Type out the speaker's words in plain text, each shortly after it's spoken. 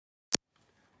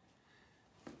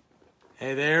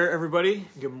Hey there, everybody.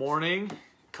 Good morning.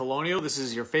 Colonial, this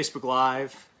is your Facebook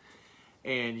Live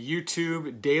and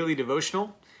YouTube daily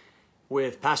devotional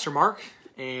with Pastor Mark.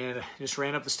 And I just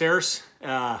ran up the stairs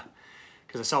because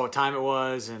I saw what time it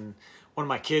was, and one of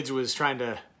my kids was trying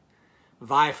to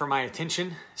vie for my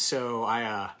attention. So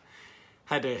I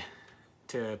had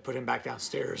to put him back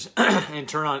downstairs and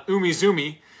turn on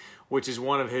Umizoomi, which is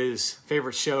one of his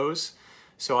favorite shows,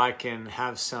 so I can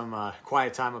have some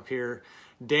quiet time up here.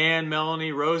 Dan,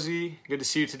 Melanie, Rosie, good to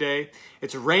see you today.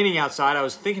 It's raining outside. I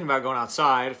was thinking about going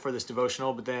outside for this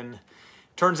devotional, but then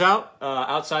turns out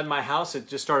outside my house it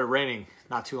just started raining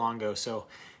not too long ago, so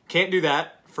can't do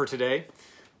that for today.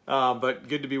 But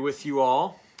good to be with you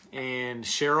all. And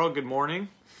Cheryl, good morning.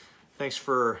 Thanks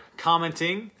for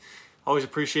commenting. Always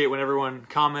appreciate when everyone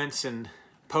comments and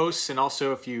posts, and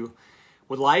also if you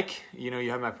would like, you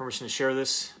have my permission to share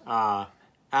this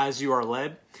as you are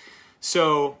led.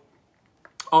 So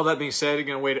all that being said, I'm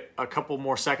going to wait a couple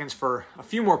more seconds for a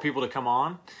few more people to come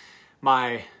on.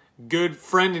 My good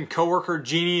friend and coworker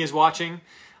Jeannie is watching.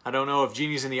 I don't know if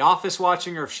Jeannie's in the office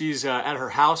watching or if she's at her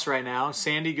house right now.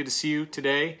 Sandy, good to see you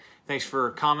today. Thanks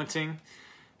for commenting.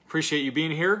 Appreciate you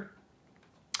being here.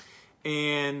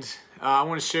 And I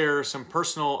want to share a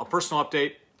personal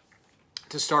update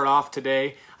to start off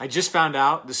today. I just found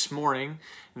out this morning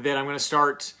that I'm going to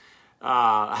start,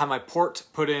 have my port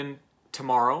put in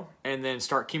tomorrow and then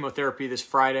start chemotherapy this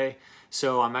Friday.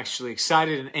 So I'm actually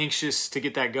excited and anxious to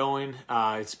get that going.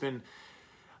 It's been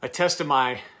a test of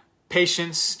my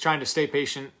patience, trying to stay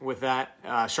patient with that.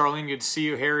 Charlene, good to see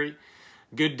you. Harry,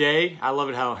 good day. I love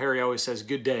it how Harry always says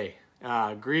good day.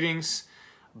 Greetings,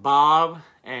 Bob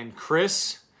and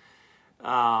Chris.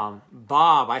 Bob,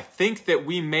 I think that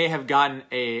we may have gotten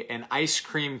an ice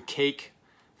cream cake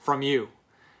from you.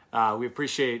 We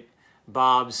appreciate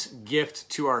Bob's gift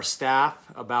to our staff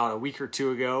about a week or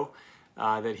two ago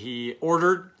that he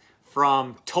ordered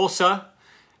from Tulsa,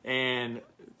 and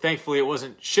thankfully it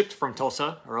wasn't shipped from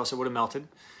Tulsa or else it would have melted.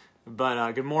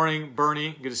 But good morning,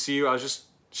 Bernie. Good to see you. I was just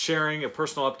sharing a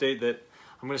personal update that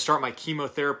I'm going to start my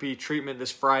chemotherapy treatment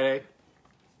this Friday.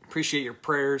 Appreciate your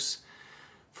prayers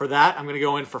for that. I'm going to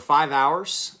go in for 5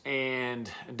 hours and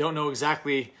don't know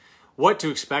exactly what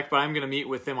to expect, but I'm going to meet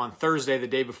with them on Thursday, the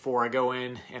day before I go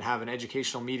in, and have an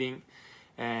educational meeting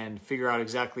and figure out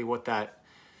exactly what that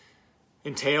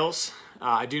entails.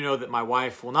 I do know that my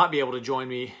wife will not be able to join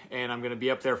me, and I'm going to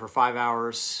be up there for 5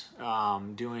 hours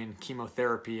doing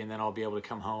chemotherapy, and then I'll be able to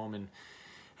come home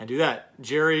and do that.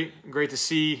 Jerry, great to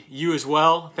see you as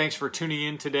well. Thanks for tuning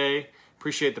in today.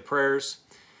 Appreciate the prayers.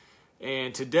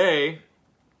 And today,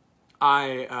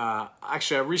 I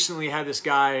recently had this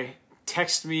guy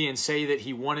text me and say that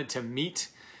he wanted to meet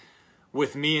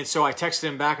with me, and so I texted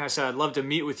him back and I said I'd love to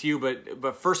meet with you,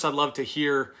 but first I'd love to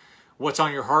hear what's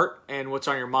on your heart and what's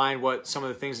on your mind, what some of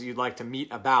the things that you'd like to meet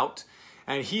about.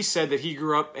 And he said that he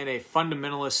grew up in a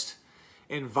fundamentalist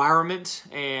environment,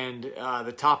 and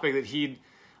the topic that he'd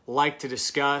like to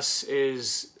discuss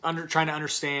is trying to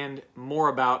understand more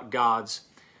about God's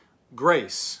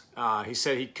grace. He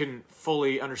said he couldn't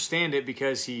fully understand it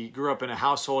because he grew up in a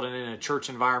household and in a church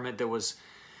environment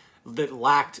that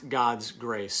lacked God's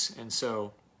grace. And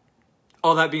so,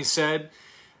 all that being said,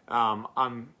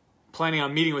 I'm planning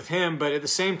on meeting with him, but at the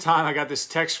same time, I got this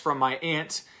text from my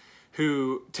aunt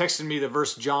who texted me the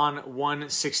verse John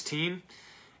 1:16,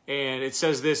 and it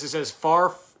says this. It says,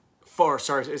 "For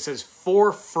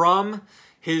from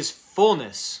his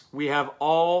fullness we have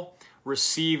all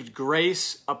received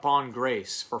grace upon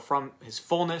grace." For from his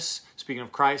fullness, speaking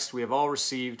of Christ, we have all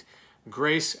received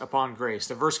grace upon grace.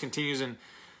 The verse continues in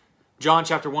John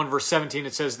chapter 1, verse 17.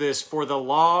 It says this: "For the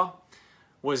law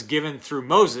was given through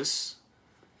Moses,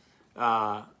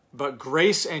 but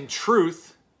grace and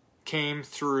truth came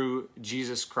through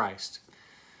Jesus Christ."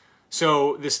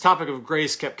 So this topic of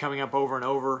grace kept coming up over and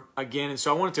over again, and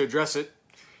so I wanted to address it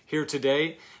here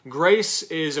today. Grace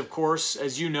is, of course,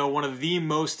 as you know, one of the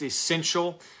most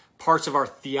essential parts of our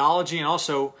theology, and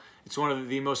also it's one of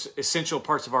the most essential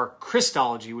parts of our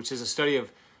Christology, which is a study of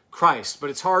Christ. But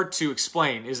it's hard to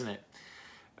explain, isn't it?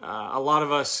 A lot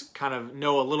of us kind of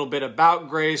know a little bit about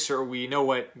grace, or we know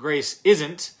what grace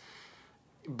isn't,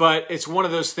 but it's one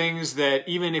of those things that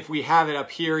even if we have it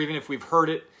up here, even if we've heard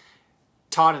it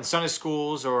taught in Sunday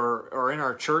schools or in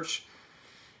our church,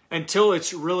 until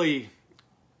it's really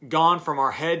gone from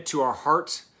our head to our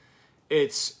heart,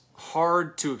 it's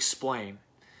hard to explain.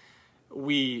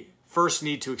 We first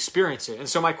need to experience it. And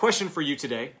so my question for you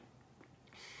today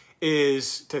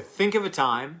is to think of a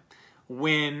time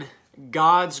when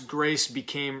God's grace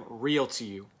became real to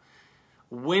you.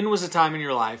 When was a time in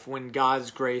your life when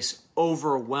God's grace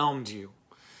overwhelmed you?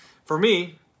 For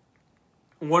me,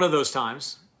 one of those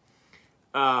times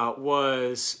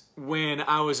was when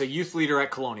I was a youth leader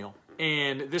at Colonial.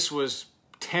 And this was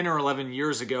 10 or 11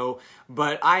 years ago,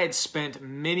 but I had spent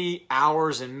many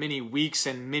hours and many weeks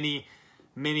and many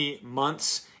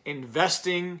months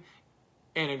investing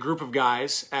in a group of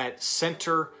guys at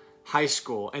Center High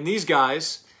School. And these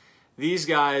guys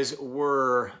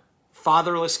were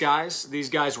fatherless guys. These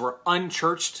guys were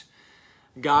unchurched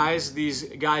guys. These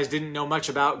guys didn't know much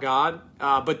about God,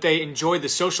 but they enjoyed the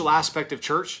social aspect of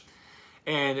church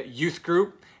and youth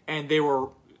group, and they were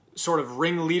sort of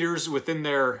ringleaders within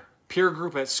their peer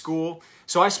group at school.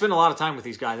 So I spent a lot of time with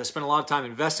these guys. I spent a lot of time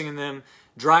investing in them,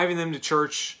 driving them to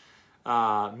church,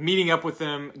 meeting up with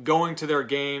them, going to their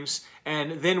games.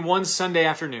 And then one Sunday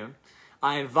afternoon,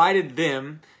 I invited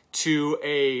them to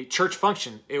a church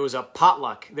function. It was a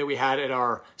potluck that we had at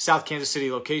our South Kansas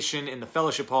City location in the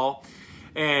fellowship hall.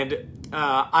 And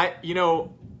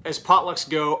as potlucks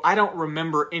go, I don't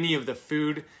remember any of the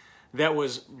food that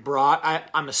was brought.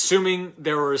 I'm assuming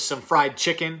there was some fried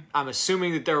chicken. I'm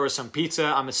assuming that there was some pizza.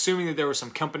 I'm assuming that there was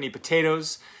some company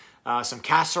potatoes, some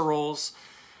casseroles,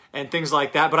 and things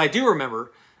like that. But I don't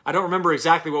remember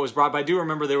exactly what was brought, but I do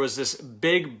remember there was this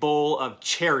big bowl of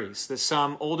cherries that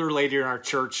some older lady in our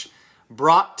church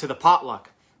brought to the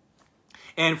potluck.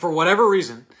 And for whatever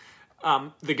reason,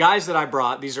 the guys that I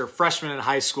brought, these are freshmen in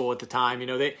high school at the time,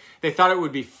 they thought it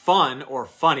would be fun or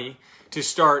funny to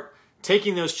start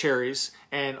taking those cherries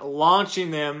and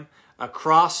launching them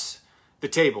across the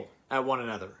table at one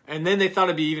another. And then they thought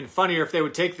it'd be even funnier if they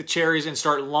would take the cherries and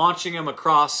start launching them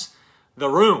across the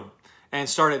room and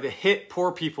started to hit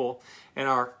poor people in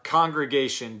our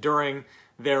congregation during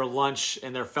their lunch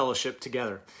and their fellowship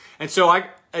together. And so I,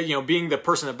 being the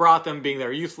person that brought them, being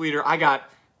their youth leader, I got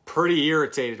pretty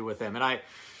irritated with them. And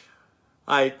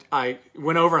I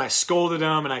went over and I scolded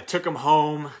them and I took them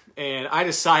home, and I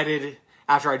decided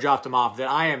after I dropped them off that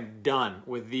I am done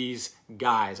with these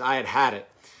guys. I had it.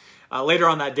 Later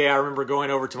on that day, I remember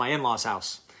going over to my in-laws'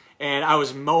 house, and I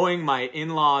was mowing my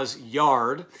in-laws'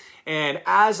 yard. And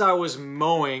as I was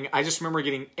mowing, I just remember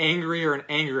getting angrier and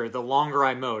angrier the longer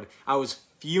I mowed. I was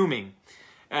fuming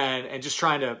and just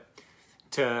trying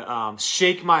to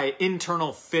shake my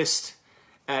internal fist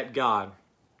at God,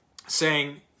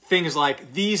 saying things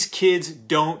like, "These kids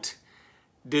don't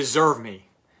deserve me.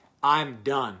 I'm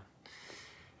done."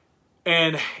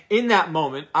 And in that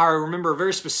moment, I remember a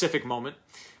very specific moment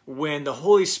when the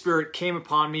Holy Spirit came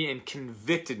upon me and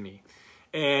convicted me.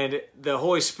 And the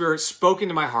Holy Spirit spoke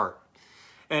into my heart.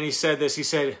 And he said this, he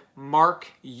said, "Mark,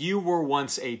 you were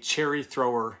once a cherry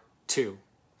thrower too.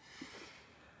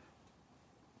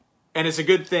 And it's a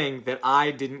good thing that I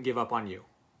didn't give up on you."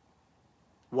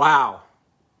 Wow.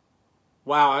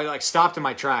 I stopped in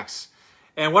my tracks.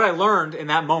 And what I learned in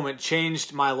that moment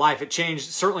changed my life. It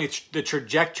changed certainly the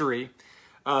trajectory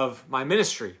of my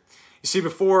ministry. You see,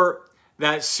 before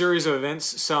that series of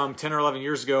events some 10 or 11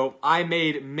 years ago, I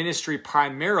made ministry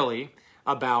primarily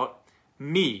about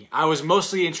me. I was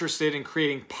mostly interested in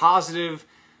creating positive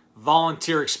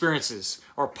volunteer experiences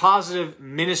or positive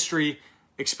ministry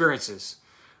experiences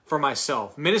for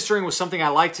myself. Ministering was something I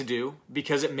liked to do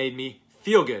because it made me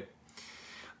feel good.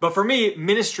 But for me,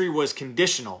 ministry was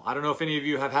conditional. I don't know if any of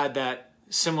you have had that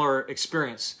similar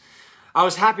experience. I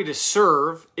was happy to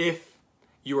serve if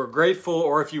you were grateful,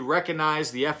 or if you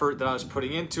recognized the effort that I was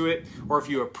putting into it, or if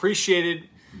you appreciated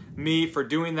me for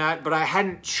doing that. But I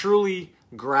hadn't truly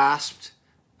grasped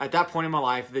at that point in my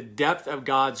life the depth of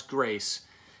God's grace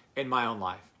in my own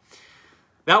life.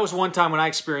 That was one time when I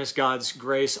experienced God's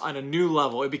grace on a new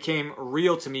level. It became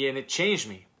real to me and it changed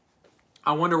me.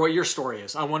 I wonder what your story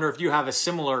is. I wonder if you have a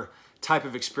similar type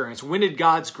of experience. When did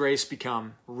God's grace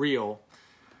become real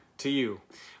to you?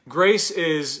 Grace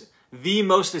is the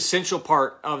most essential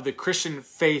part of the Christian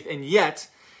faith, and yet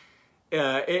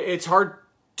it's hard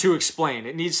to explain.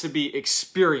 It needs to be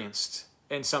experienced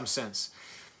in some sense.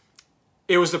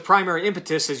 It was the primary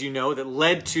impetus, as you know, that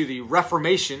led to the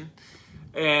Reformation,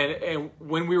 and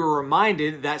when we were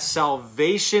reminded that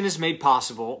salvation is made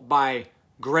possible by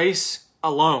grace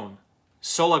alone.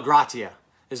 Sola gratia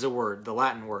is the word, the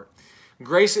Latin word.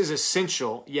 Grace is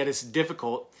essential, yet it's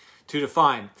difficult to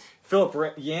define.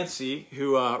 Philip Yancey,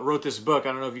 who wrote this book,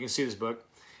 I don't know if you can see this book,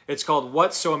 it's called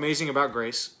What's So Amazing About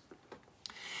Grace?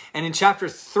 And in chapter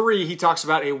 3, he talks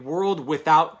about a world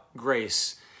without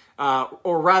grace,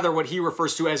 or rather what he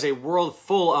refers to as a world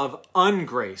full of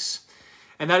ungrace.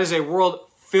 And that is a world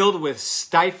filled with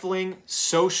stifling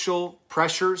social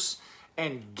pressures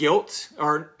and guilt,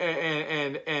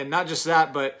 and not just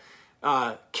that, but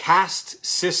caste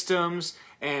systems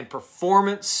and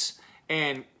performance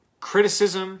and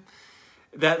criticism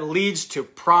that leads to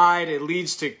pride, it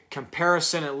leads to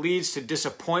comparison, it leads to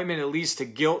disappointment, it leads to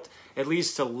guilt, it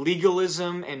leads to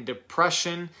legalism and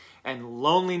depression and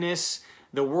loneliness.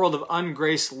 The world of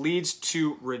ungrace leads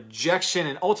to rejection,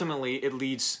 and ultimately it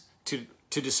leads to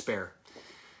despair.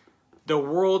 The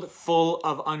world full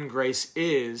of ungrace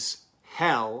is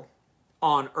hell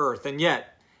on earth, and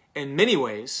yet, in many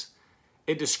ways,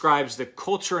 it describes the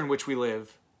culture in which we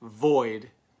live, void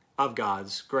of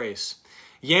God's grace.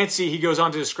 Yancey, he goes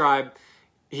on to describe,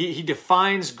 he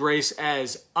defines grace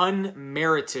as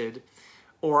unmerited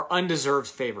or undeserved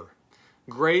favor.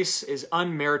 Grace is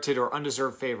unmerited or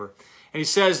undeserved favor. And he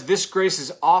says this grace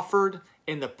is offered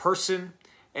in the person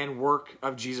and work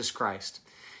of Jesus Christ.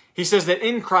 He says that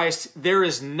in Christ, there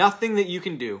is nothing that you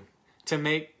can do to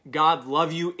make God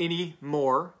love you any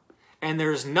more, and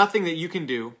there is nothing that you can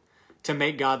do to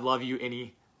make God love you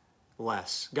any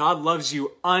less. God loves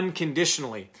you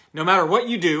unconditionally, no matter what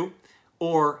you do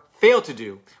or fail to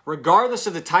do, regardless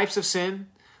of the types of sin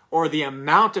or the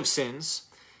amount of sins.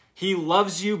 He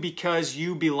loves you because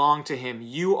you belong to him.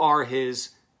 You are his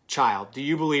child. Do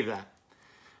you believe that?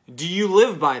 Do you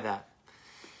live by that?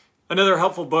 Another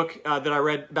helpful book that I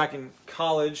read back in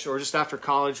college or just after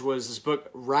college was this book,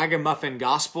 Ragamuffin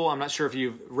Gospel. I'm not sure if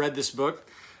you've read this book.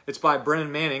 It's by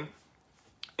Brennan Manning.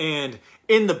 And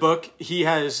in the book, he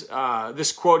has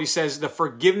this quote. He says, "The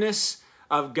forgiveness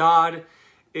of God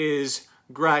is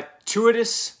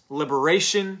gratuitous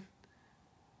liberation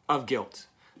of guilt."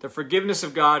 The forgiveness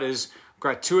of God is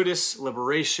gratuitous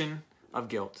liberation of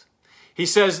guilt. He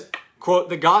says, quote,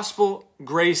 "The gospel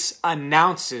grace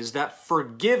announces that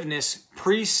forgiveness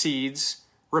precedes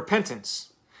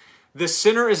repentance. The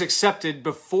sinner is accepted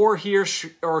before he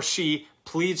or she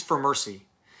pleads for mercy.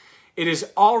 It is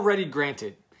already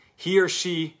granted. He or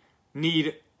she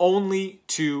need only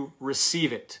to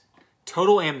receive it.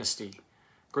 Total amnesty,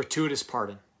 gratuitous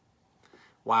pardon."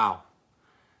 Wow.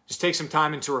 Just take some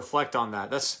time and to reflect on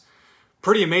that. That's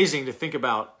pretty amazing to think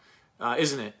about,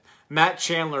 isn't it? Matt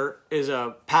Chandler is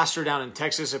a pastor down in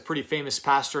Texas, a pretty famous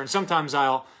pastor, and sometimes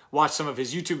I'll watch some of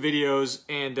his YouTube videos,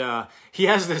 and he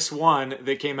has this one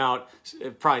that came out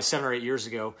probably 7 or 8 years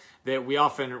ago that we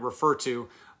often refer to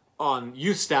on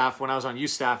youth staff when I was on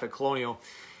youth staff at Colonial.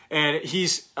 And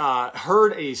he's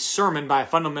heard a sermon by a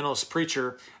fundamentalist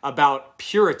preacher about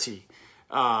purity.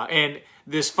 And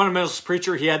this fundamentalist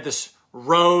preacher, he had this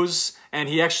rose, and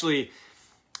he actually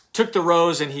took the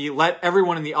rose and he let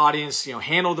everyone in the audience,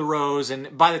 handle the rose.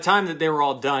 And by the time that they were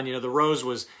all done, the rose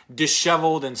was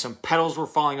disheveled and some petals were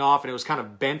falling off and it was kind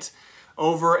of bent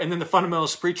over. And then the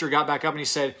fundamentalist preacher got back up and he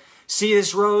said, "See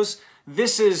this rose?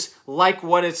 This is like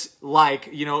what it's like,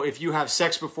 if you have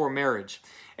sex before marriage.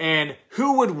 And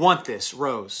who would want this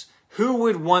rose? Who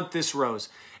would want this rose?"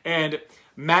 And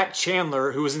Matt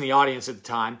Chandler, who was in the audience at the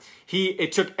time,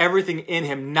 it took everything in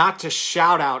him not to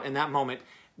shout out in that moment,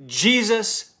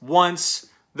 "Jesus wants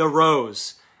the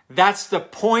rose." That's the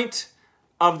point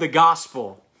of the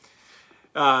gospel.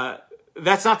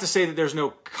 That's not to say that there's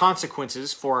no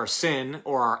consequences for our sin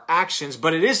or our actions,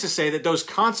 but it is to say that those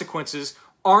consequences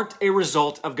aren't a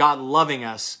result of God loving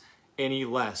us any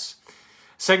less.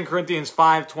 2 Corinthians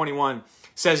 5:21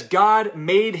 says, "God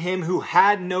made him who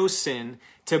had no sin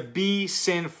to be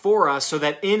sin for us, so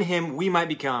that in him we might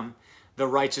become the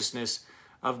righteousness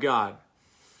of God."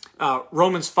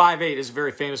 Romans 5:8 is a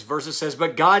very famous verse. It says,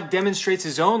 "But God demonstrates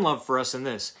his own love for us in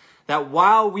this, that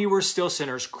while we were still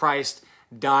sinners, Christ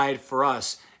died for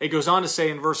us." It goes on to say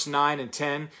in verse 9 and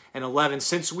 10 and 11,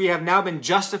 "Since we have now been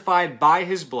justified by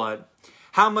his blood,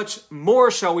 how much more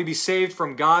shall we be saved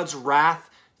from God's wrath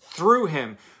through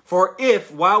him? For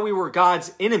if, while we were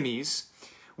God's enemies,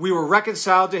 we were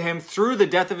reconciled to him through the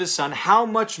death of his Son, how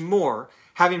much more,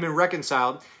 having been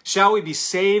reconciled, shall we be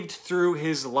saved through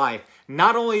his life?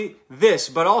 Not only this,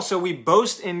 but also we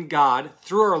boast in God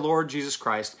through our Lord Jesus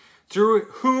Christ, through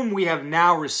whom we have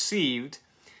now received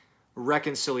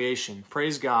reconciliation."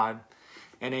 Praise God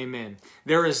and amen.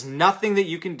 There is nothing that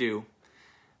you can do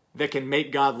that can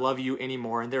make God love you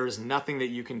anymore, and there is nothing that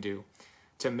you can do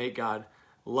to make God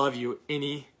love you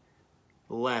any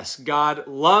less. God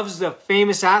loves the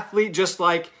famous athlete just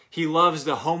like he loves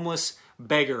the homeless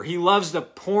beggar. He loves the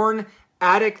porn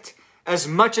addict as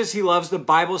much as he loves the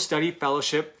Bible study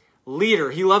fellowship leader.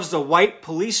 He loves the white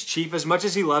police chief as much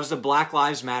as he loves the Black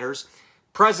Lives Matters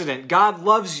president. God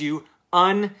loves you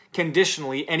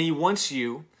unconditionally, and he wants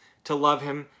you to love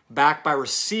him back by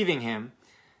receiving him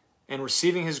and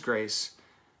receiving his grace,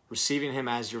 receiving him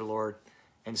as your Lord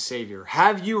and Savior.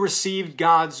 Have you received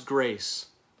God's grace?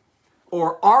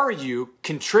 Or are you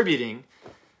contributing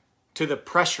to the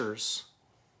pressures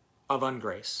of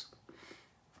ungrace?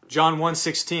 John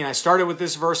 1:16. I started with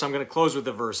this verse. I'm going to close with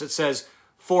the verse. It says,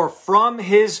 "For from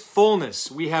his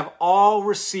fullness we have all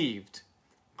received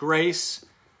grace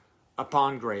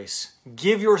upon grace."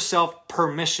 Give yourself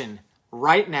permission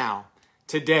right now,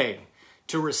 today,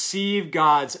 to receive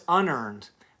God's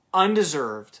unearned,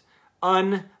 undeserved,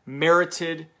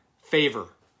 unmerited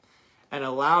favor and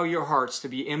allow your hearts to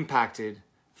be impacted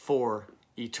for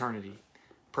eternity.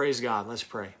 Praise God. Let's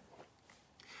pray.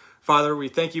 Father, we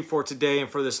thank you for today and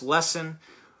for this lesson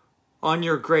on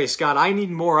your grace. God, I need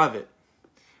more of it.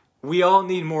 We all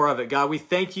need more of it. God, we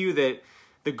thank you that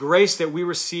the grace that we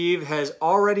receive has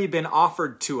already been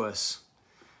offered to us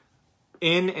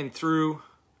in and through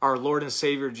our Lord and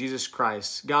Savior, Jesus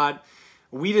Christ. God,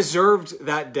 we deserved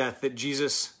that death that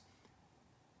Jesus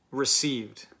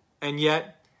received, and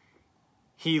yet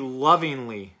he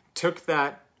lovingly took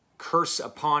that curse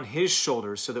upon his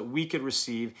shoulders so that we could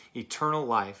receive eternal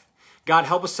life. God,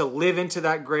 help us to live into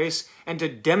that grace and to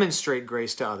demonstrate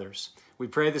grace to others. We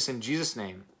pray this in Jesus'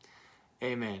 name.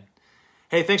 Amen.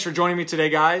 Hey, thanks for joining me today,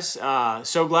 guys.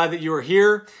 So glad that you are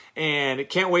here, and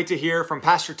can't wait to hear from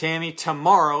Pastor Tammy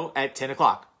tomorrow at 10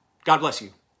 o'clock. God bless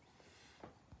you.